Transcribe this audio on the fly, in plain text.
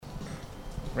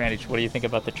Randy, what do you think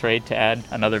about the trade to add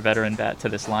another veteran bat to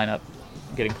this lineup,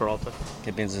 getting Peralta?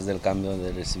 ¿Qué piensas del cambio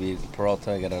de recibir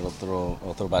Peralta y agarrar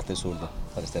otro bate zurdo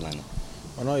para este año?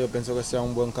 Bueno, yo pienso que sea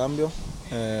un buen cambio.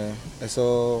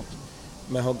 Eso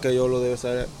mejor que yo lo debe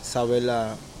saber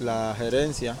la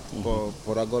gerencia.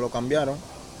 Por algo lo cambiaron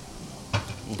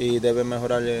y debe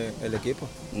mejorar el equipo.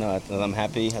 No, I'm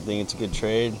happy. I think it's a good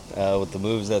trade. With the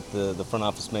moves that the front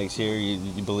office makes here,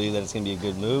 you believe that it's going to be a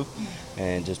good move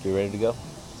and just be ready to go.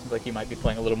 Seems like you might be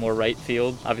playing a little more right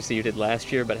field. Obviously you did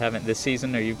last year, but haven't this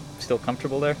season. Are you still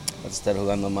comfortable there? Vas a estar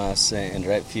jugando más en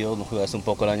right field. Jugaste un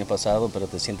poco el año pasado, pero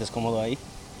 ¿te sientes cómodo ahí?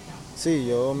 Sí,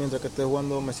 yo mientras que esté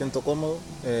jugando me siento cómodo.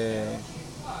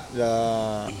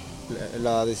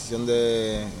 La decisión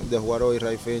de jugar hoy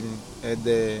right field es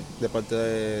de parte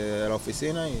de la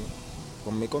oficina y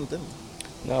con mi contento.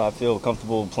 No, I feel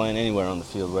comfortable playing anywhere on the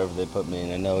field, wherever they put me.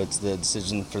 And I know it's the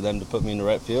decision for them to put me in the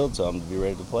right field, so I'm going to be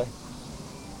ready to play.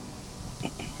 I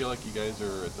feel like you guys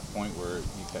are at the point where you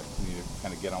need to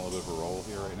kind of get on a little bit of a roll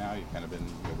here right now. You've kind of been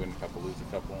win a couple, lose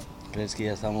a couple. ¿Crees que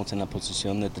ya estamos en la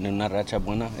posición de tener una racha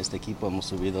buena? Este equipo hemos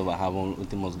subido, bajado las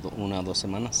últimas 1 o 2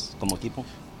 semanas como equipo.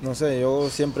 No sé, yo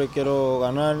siempre quiero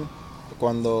ganar.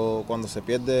 Cuando se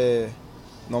pierde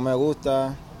no me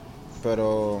gusta,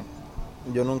 pero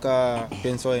yo nunca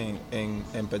pienso en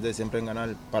perder, siempre en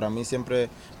ganar. Para mí siempre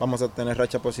vamos a tener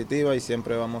racha positiva y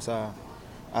siempre vamos a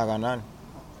ganar.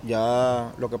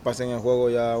 Ya lo que pasa en el juego,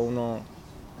 ya uno,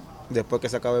 después que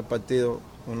se acabe el partido,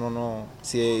 uno no,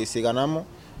 si ganamos,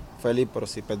 feliz, pero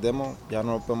si perdemos, ya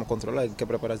no lo podemos controlar, hay que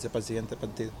prepararse para el siguiente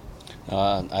partido.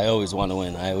 I always want to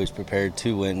win. I always prepare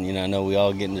to win. You know, I know we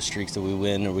all get into streaks that we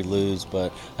win or we lose,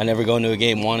 but I never go into a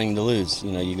game wanting to lose.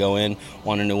 You know, you go in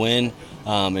wanting to win,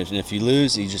 and if you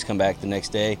lose, you just come back the next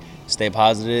day, stay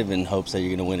positive, and hopes that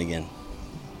you're going to win again.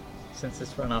 Since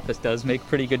this front office does make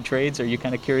pretty good trades, are you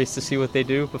kind of curious to see what they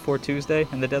do before Tuesday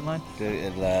and the deadline?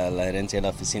 La herencia de la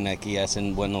oficina aquí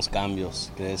hacen buenos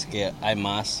cambios. ¿Crees que hay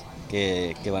más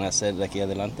que van a hacer de aquí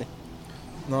adelante?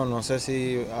 No sé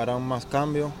si harán más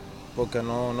cambios, porque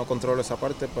no controlo esa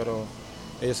parte, pero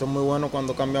ellos son muy buenos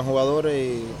cuando cambian jugadores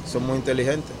y son muy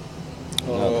inteligentes.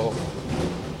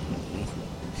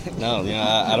 No, you know,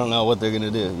 I don't know what they're going to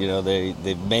do. You know,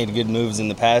 they've made good moves in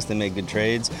the past. They made good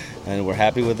trades, and we're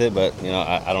happy with it. But, you know,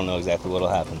 I don't know exactly what will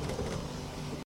happen.